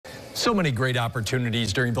So many great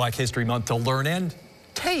opportunities during Black History Month to learn and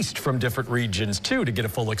taste from different regions, too, to get a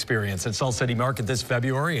full experience. At Salt City Market this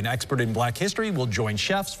February, an expert in Black history will join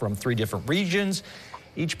chefs from 3 different regions,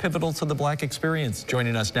 each pivotal to the Black experience.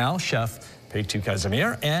 Joining us now, Chef Peytu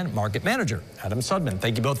Casimir and Market Manager Adam Sudman.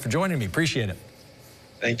 Thank you both for joining me. Appreciate it.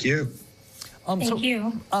 Thank you. Thank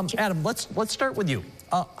you. Adam, let's start with you.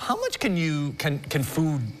 How much can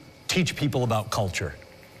food teach people about culture?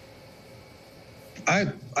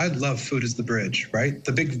 I love food as the bridge, right?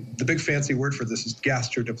 The big fancy word for this is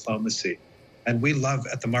gastrodiplomacy. And we love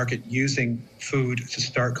at the market using food to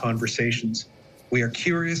start conversations. We are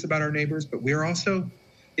curious about our neighbors, but we are also,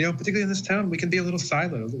 particularly in this town, we can be a little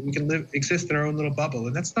siloed. We can exist in our own little bubble,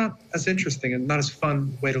 and that's not as interesting and not as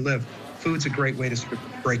fun way to live. Food's a great way to sort of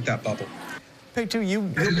break that bubble. Peytu,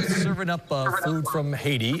 you've been serving up food from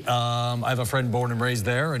Haiti. I have a friend born and raised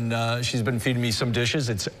there, and she's been feeding me some dishes.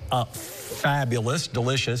 It's fabulous,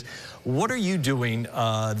 delicious. What are you doing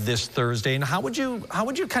this Thursday, and how would you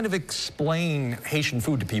kind of explain Haitian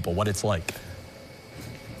food to people, what it's like?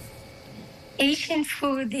 Asian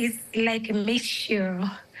food is like a mixture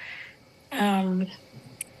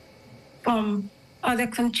from other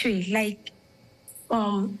countries, like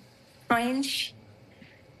French,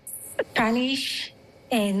 Spanish,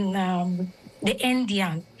 and the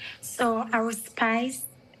Indian. So our spices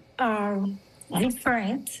are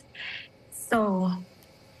different. So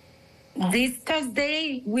this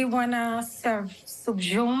Thursday, we want to serve soup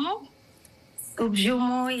jomo. Soup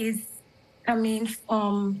jomo is coming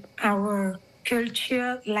from our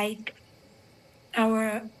culture, like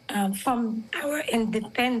from our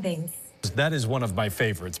independence. That is one of my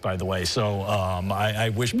favorites, by the way, so I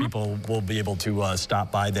wish people will be able to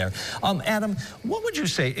stop by there. Adam, what would you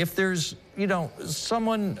say if there's,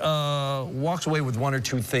 someone walks away with 1 or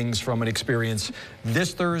 2 things from an experience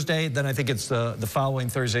this Thursday, then I think it's the following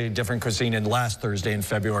Thursday, different cuisine, and last Thursday in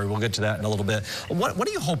February. We'll get to that in a little bit. What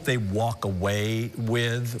do you hope they walk away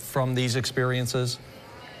with from these experiences?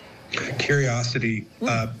 Curiosity.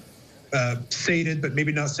 Sated, but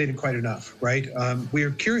maybe not sated quite enough, right? We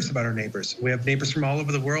are curious about our neighbors. We have neighbors from all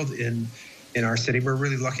over the world in our city. We're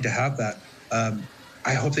really lucky to have that.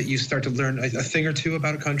 I hope that you start to learn a thing or two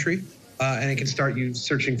about a country, and it can start you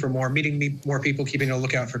searching for more, meeting more people, keeping a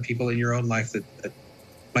lookout for people in your own life that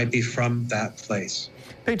might be from that place.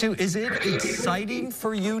 Peytu, is it exciting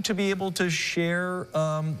for you to be able to share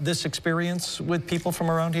this experience with people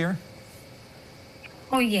from around here?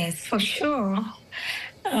 Oh, yes, for sure.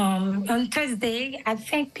 On Thursday, I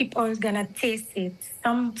think people are gonna taste it.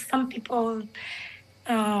 Some people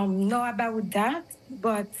know about that,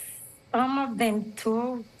 but some of them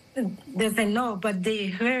too doesn't know. But they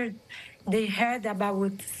heard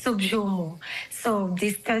about soup jomo. So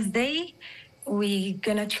this Thursday, we're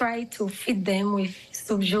gonna try to feed them with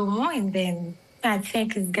soup jomo, and then I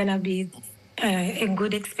think it's gonna be a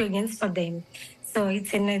good experience for them. So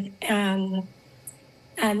it's an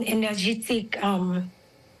energetic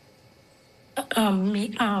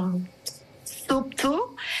soup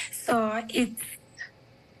too. So it's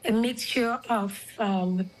a mixture of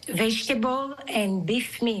vegetable and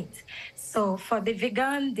beef meat. So for the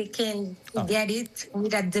vegan, they can get it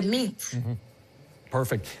without the meat. Mm-hmm.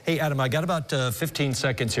 Perfect. Hey, Adam, I got about 15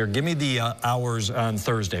 seconds here. Give me the hours on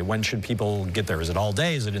Thursday. When should people get there? Is it all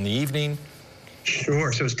day? Is it in the evening?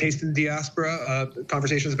 Sure. So it's Taste in the Diaspora,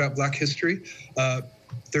 conversations about Black history.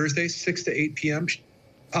 Thursday, 6 to 8 p.m.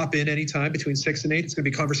 Pop in anytime between 6 and 8. It's going to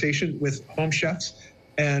be conversation with home chefs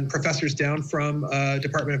and professors down from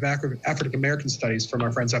Department of African American Studies from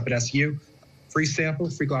our friends up at SU. Free sample,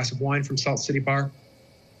 free glass of wine from Salt City Bar.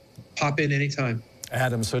 Pop in anytime.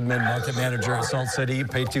 Adam Sudman, Market Manager at Salt City.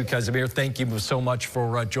 Peytu Casimir, thank you so much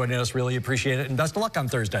for joining us. Really appreciate it. And best of luck on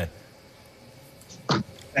Thursday.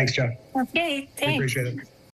 Thanks, Jeff. Okay, thanks. I appreciate it.